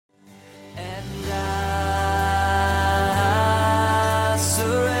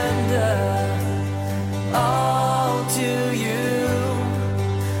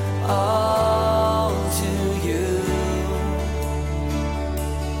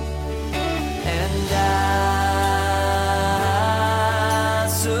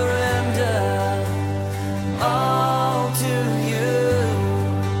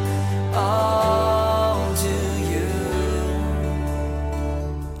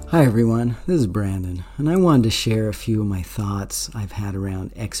Hi everyone, this is Brandon, and I wanted to share a few of my thoughts I've had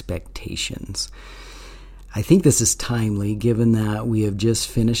around expectations. I think this is timely given that we have just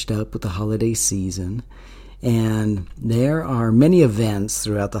finished up with the holiday season, and there are many events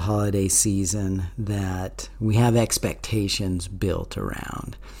throughout the holiday season that we have expectations built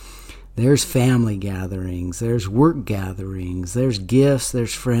around. There's family gatherings, there's work gatherings, there's gifts,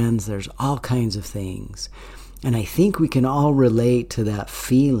 there's friends, there's all kinds of things. And I think we can all relate to that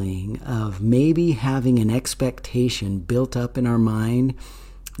feeling of maybe having an expectation built up in our mind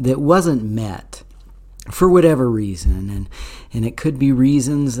that wasn't met for whatever reason. And it could be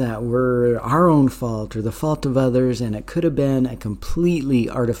reasons that were our own fault or the fault of others, and it could have been a completely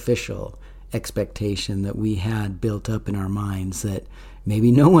artificial expectation that we had built up in our minds that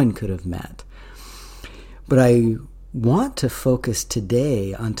maybe no one could have met. But I want to focus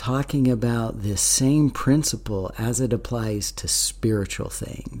today on talking about this same principle as it applies to spiritual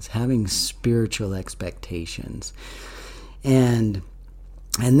things, having spiritual expectations. And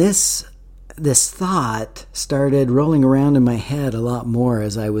this thought started rolling around in my head a lot more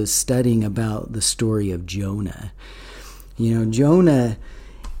as I was studying about the story of Jonah. You know, Jonah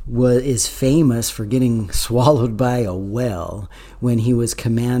is famous for getting swallowed by a whale when he was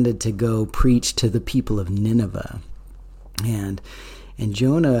commanded to go preach to the people of Nineveh. And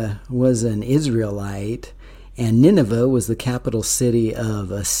Jonah was an Israelite, and Nineveh was the capital city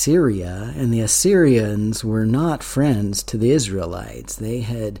of Assyria, and the Assyrians were not friends to the Israelites. They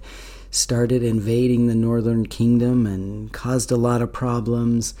had started invading the northern kingdom and caused a lot of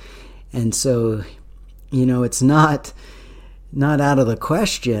problems. And so, you know, it's not out of the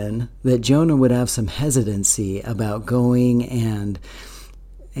question that Jonah would have some hesitancy about going and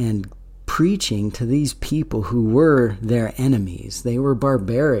preaching to these people who were their enemies. They were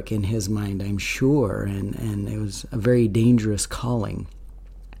barbaric in his mind, I'm sure, and it was a very dangerous calling.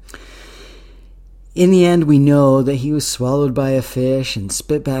 In the end, we know that he was swallowed by a fish and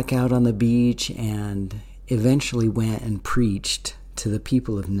spit back out on the beach and eventually went and preached to the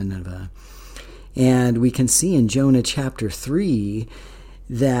people of Nineveh. And we can see in Jonah chapter 3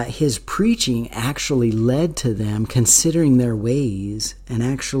 that his preaching actually led to them considering their ways and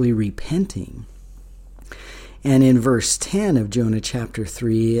actually repenting. And in verse 10 of Jonah chapter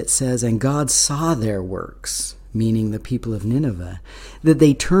 3, it says, "And God saw their works," meaning the people of Nineveh, "that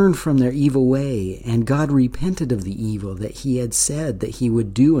they turned from their evil way, and God repented of the evil that he had said that he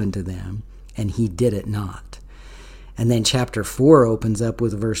would do unto them, and he did it not." And then chapter 4 opens up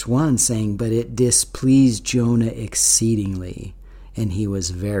with verse 1 saying, "But it displeased Jonah exceedingly, and he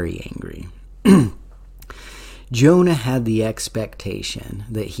was very angry." Jonah had the expectation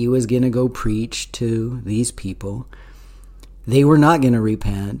that he was going to go preach to these people. They were not going to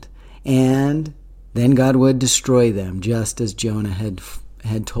repent, and then God would destroy them, just as Jonah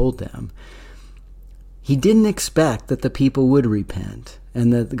had told them. He didn't expect that the people would repent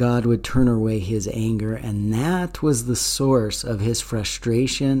and that God would turn away his anger, and that was the source of his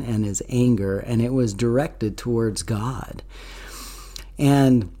frustration and his anger, and it was directed towards God.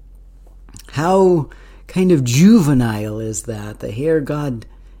 And how kind of juvenile is that here God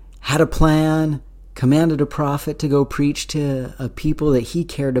had a plan, commanded a prophet to go preach to a people that he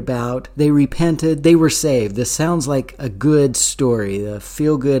cared about. They repented, they were saved. This sounds like a good story, a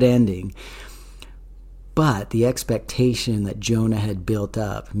feel-good ending. But the expectation that Jonah had built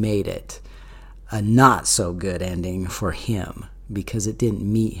up made it a not-so-good ending for him because it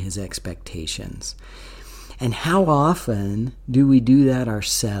didn't meet his expectations. And how often do we do that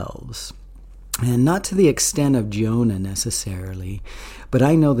ourselves? And not to the extent of Jonah necessarily, but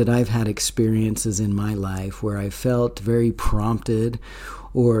I know that I've had experiences in my life where I felt very prompted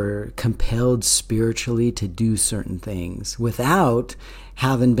or compelled spiritually to do certain things without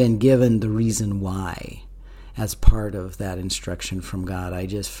having been given the reason why as part of that instruction from God. I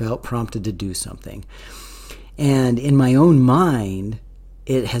just felt prompted to do something. And in my own mind,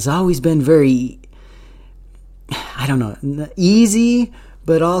 it has always been very, easy,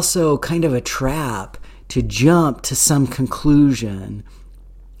 but also kind of a trap to jump to some conclusion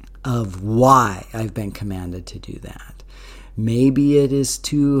of why I've been commanded to do that. Maybe it is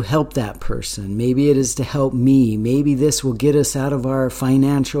to help that person. Maybe it is to help me. Maybe this will get us out of our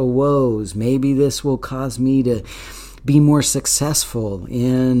financial woes. Maybe this will cause me to be more successful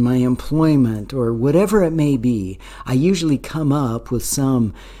in my employment, or whatever it may be. I usually come up with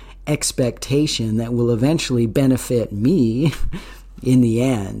some expectation that will eventually benefit me in the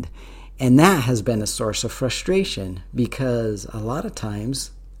end. And that has been a source of frustration because a lot of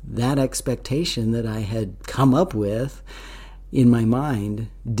times that expectation that I had come up with in my mind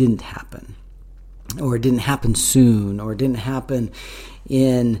didn't happen. or it didn't happen soon, or it didn't happen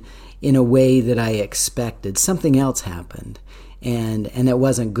in a way that I expected. Something else happened, and it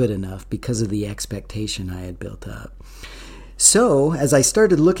wasn't good enough because of the expectation I had built up. So, as I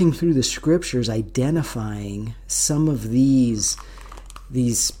started looking through the scriptures, identifying some of these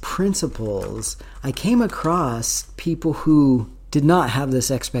principles, I came across people who did not have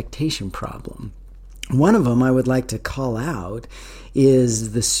this expectation problem. One of them I would like to call out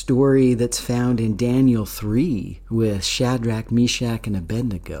is the story that's found in Daniel 3 with Shadrach, Meshach, and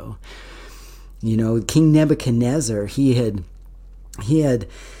Abednego. You know, King Nebuchadnezzar, he had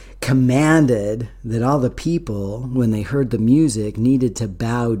commanded that all the people, when they heard the music, needed to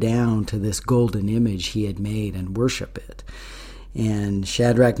bow down to this golden image he had made and worship it. And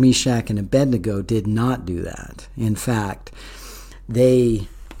Shadrach, Meshach, and Abednego did not do that. In fact, they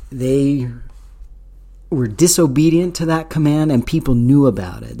were disobedient to that command, and people knew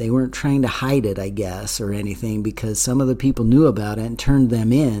about it. They weren't trying to hide it, I guess, or anything, because some of the people knew about it and turned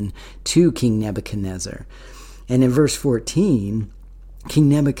them in to King Nebuchadnezzar. And in verse 14, King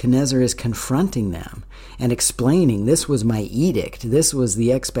Nebuchadnezzar is confronting them and explaining, this was my edict, this was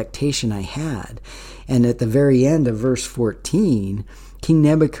the expectation I had. And at the very end of verse 14, King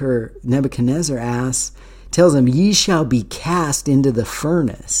Nebuchadnezzar tells them, ye shall be cast into the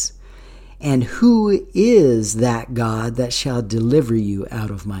furnace. And who is that God that shall deliver you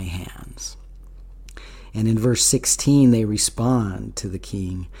out of my hands? And in verse 16, they respond to the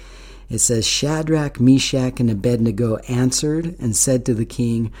king. It says, Shadrach, Meshach, and Abednego answered and said to the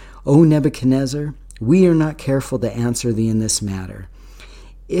king, O Nebuchadnezzar, we are not careful to answer thee in this matter.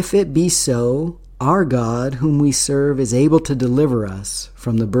 If it be so, our God, whom we serve, is able to deliver us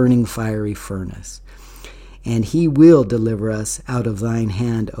from the burning fiery furnace. And he will deliver us out of thine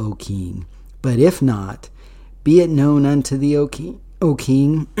hand, O king. But if not, be it known unto thee, O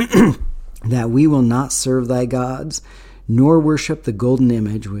king, that we will not serve thy gods, nor worship the golden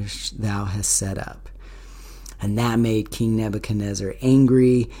image which thou hast set up. And that made King Nebuchadnezzar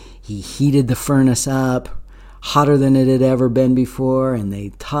angry. He heated the furnace up, hotter than it had ever been before, and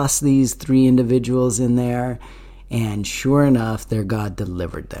they tossed these three individuals in there, and sure enough, their God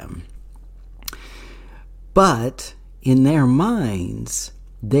delivered them. But in their minds,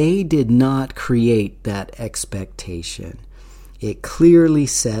 they did not create that expectation. It clearly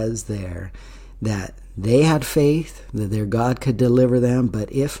says there that they had faith that their God could deliver them, but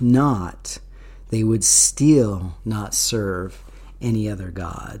if not, they would still not serve any other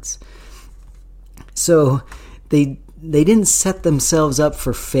gods. So they didn't set themselves up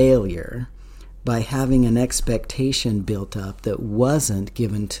for failure by having an expectation built up that wasn't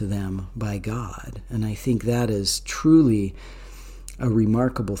given to them by God. And I think that is truly a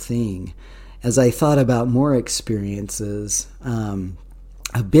remarkable thing. As I thought about more experiences,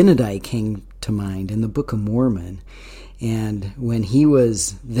 Abinadi came to mind in the Book of Mormon. And when he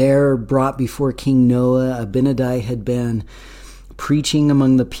was there brought before King Noah, Abinadi had been preaching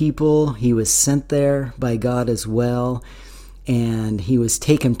among the people. He was sent there by God as well. And he was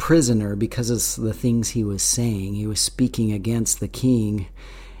taken prisoner because of the things he was saying. He was speaking against the king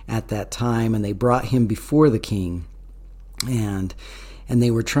at that time, and they brought him before the king. And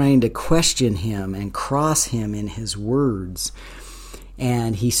they were trying to question him and cross him in his words.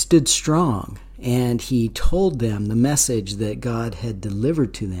 And he stood strong, and he told them the message that God had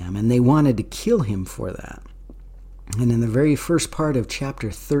delivered to them, and they wanted to kill him for that. And in the very first part of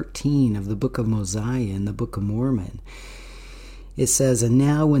chapter 13 of the book of Mosiah in the Book of Mormon, it says, And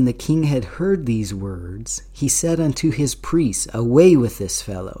now when the king had heard these words, he said unto his priests, Away with this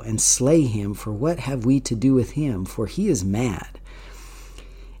fellow, and slay him, for what have we to do with him? For he is mad.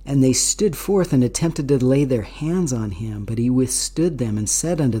 And they stood forth and attempted to lay their hands on him, but he withstood them and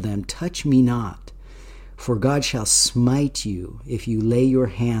said unto them, Touch me not, for God shall smite you if you lay your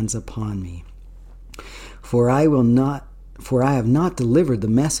hands upon me. For I have not delivered the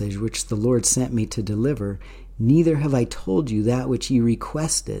message which the Lord sent me to deliver, neither have I told you that which ye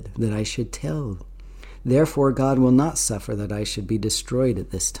requested that I should tell. Therefore God will not suffer that I should be destroyed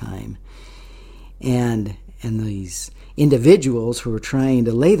at this time. And these individuals who were trying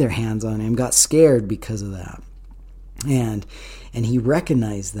to lay their hands on him got scared because of that. And he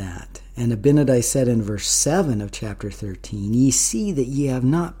recognized that. And Abinadi said in verse 7 of chapter 13, Ye see that ye have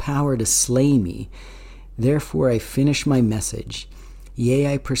not power to slay me. Therefore I finish my message.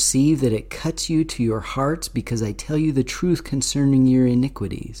 Yea, I perceive that it cuts you to your hearts, because I tell you the truth concerning your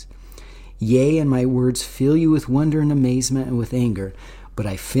iniquities. Yea, and my words fill you with wonder and amazement and with anger. But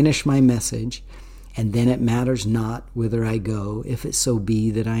I finish my message, and then it matters not whither I go, if it so be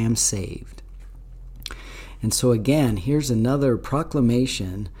that I am saved. And so again, here's another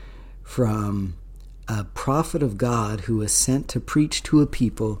proclamation from a prophet of God who was sent to preach to a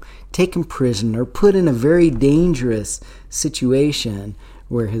people, taken prisoner, put in a very dangerous situation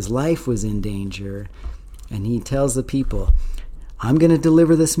where his life was in danger. And he tells the people, I'm going to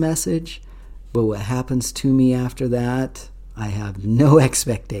deliver this message, but what happens to me after that, I have no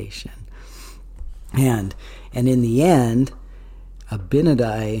expectation. And in the end,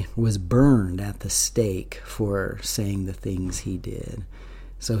 Abinadi was burned at the stake for saying the things he did.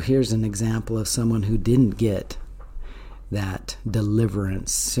 So here's an example of someone who didn't get that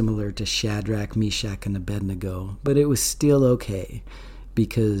deliverance, similar to Shadrach, Meshach, and Abednego. But it was still okay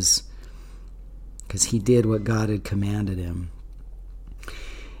because he did what God had commanded him.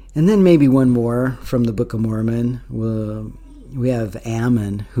 And then maybe one more from the Book of Mormon. We have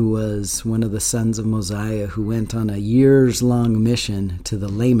Ammon, who was one of the sons of Mosiah, who went on a years-long mission to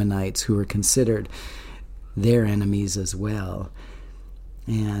the Lamanites, who were considered their enemies as well.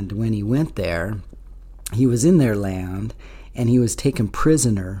 And when he went there, he was in their land, and he was taken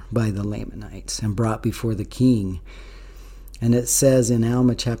prisoner by the Lamanites and brought before the king. And it says in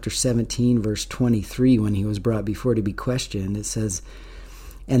Alma chapter 17, verse 23, when he was brought before to be questioned, it says,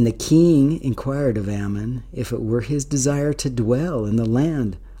 And the king inquired of Ammon if it were his desire to dwell in the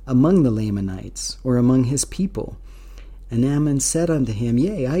land among the Lamanites, or among his people. And Ammon said unto him,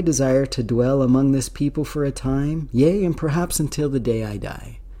 Yea, I desire to dwell among this people for a time, yea, and perhaps until the day I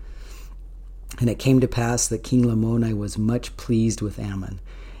die. And it came to pass that King Lamoni was much pleased with Ammon,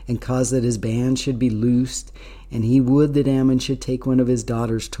 and caused that his band should be loosed, and he would that Ammon should take one of his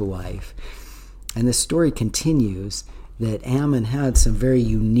daughters to wife. And the story continues that Ammon had some very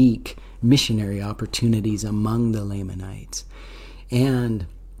unique missionary opportunities among the Lamanites. And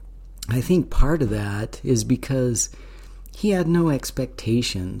I think part of that is because he had no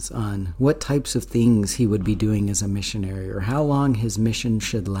expectations on what types of things he would be doing as a missionary, or how long his mission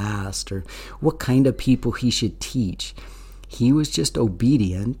should last, or what kind of people he should teach. He was just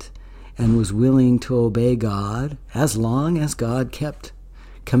obedient and was willing to obey God as long as God kept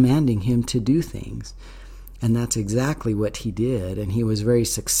commanding him to do things. And that's exactly what he did, and he was very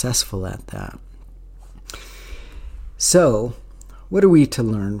successful at that. So, what are we to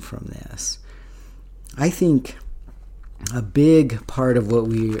learn from this? I think a big part of what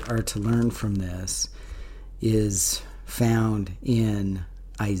we are to learn from this is found in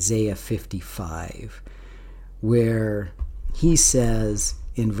Isaiah 55, where he says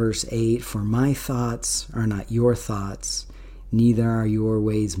in verse 8, For my thoughts are not your thoughts, neither are your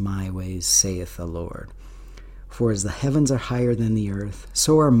ways my ways, saith the Lord. For as the heavens are higher than the earth,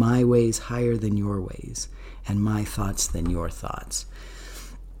 so are my ways higher than your ways, and my thoughts than your thoughts.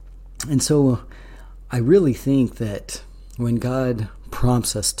 And so I really think that when God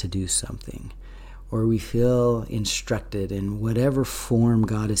prompts us to do something, or we feel instructed in whatever form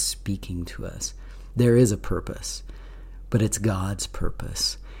God is speaking to us, there is a purpose, but it's God's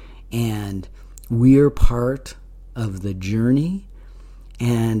purpose. And we're part of the journey,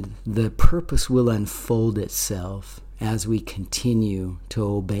 and the purpose will unfold itself as we continue to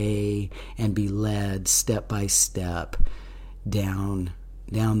obey and be led step by step down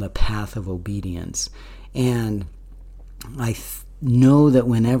the path of obedience. And I know that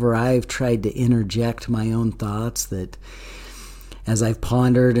whenever I've tried to interject my own thoughts, that as I've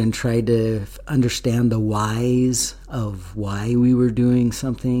pondered and tried to understand the whys of why we were doing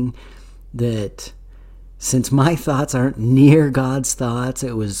something, that since my thoughts aren't near God's thoughts,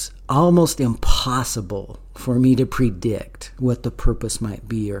 it was almost impossible for me to predict what the purpose might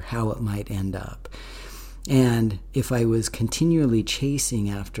be or how it might end up. And if I was continually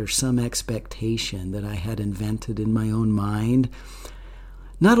chasing after some expectation that I had invented in my own mind,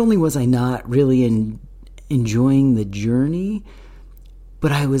 not only was I not really enjoying the journey,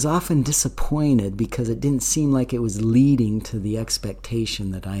 but I was often disappointed because it didn't seem like it was leading to the expectation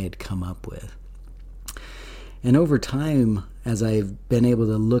that I had come up with. And over time, as I've been able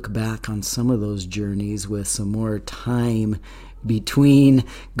to look back on some of those journeys with some more time between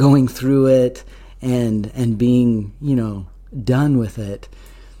going through it and being, done with it,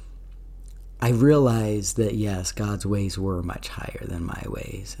 I realized that, yes, God's ways were much higher than my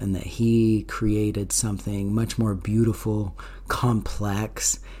ways, and that He created something much more beautiful,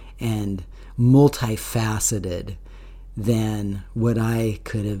 complex, and multifaceted than what I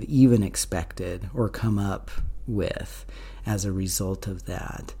could have even expected or come up with as a result of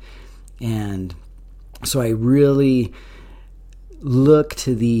that. And so I really look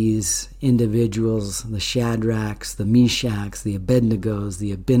to these individuals, the Shadrachs, the Meshachs, the Abednegos,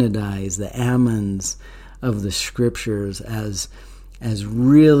 the Abinadis, the Ammons of the Scriptures as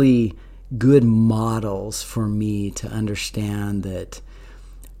really good models for me to understand that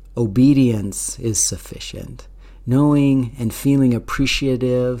obedience is sufficient. Knowing and feeling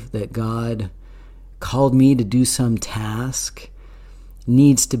appreciative that God called me to do some task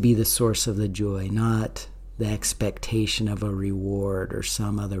needs to be the source of the joy, not the expectation of a reward or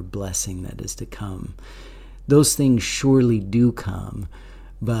some other blessing that is to come. Those things surely do come,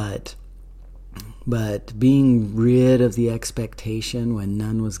 but being rid of the expectation when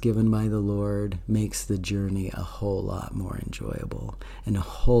none was given by the Lord makes the journey a whole lot more enjoyable and a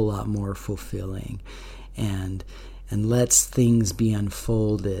whole lot more fulfilling, and lets things be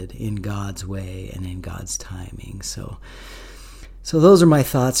unfolded in God's way and in God's timing. So those are my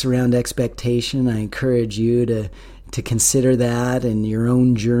thoughts around expectation. I encourage you to consider that in your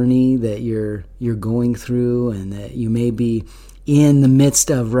own journey that you're going through, and that you may be in the midst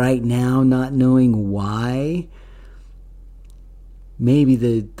of right now, not knowing why. Maybe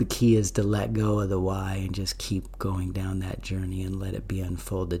the key is to let go of the why and just keep going down that journey and let it be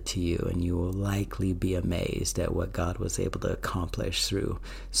unfolded to you, and you will likely be amazed at what God was able to accomplish through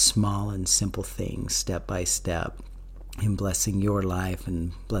small and simple things, step by step, in blessing your life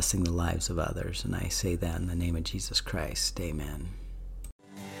and blessing the lives of others. And I say that in the name of Jesus Christ. Amen.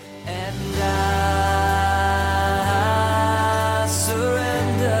 And I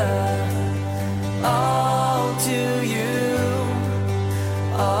surrender all to you,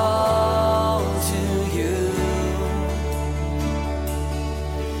 all to you.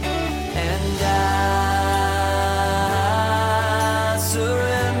 And I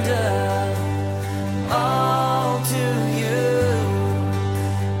surrender all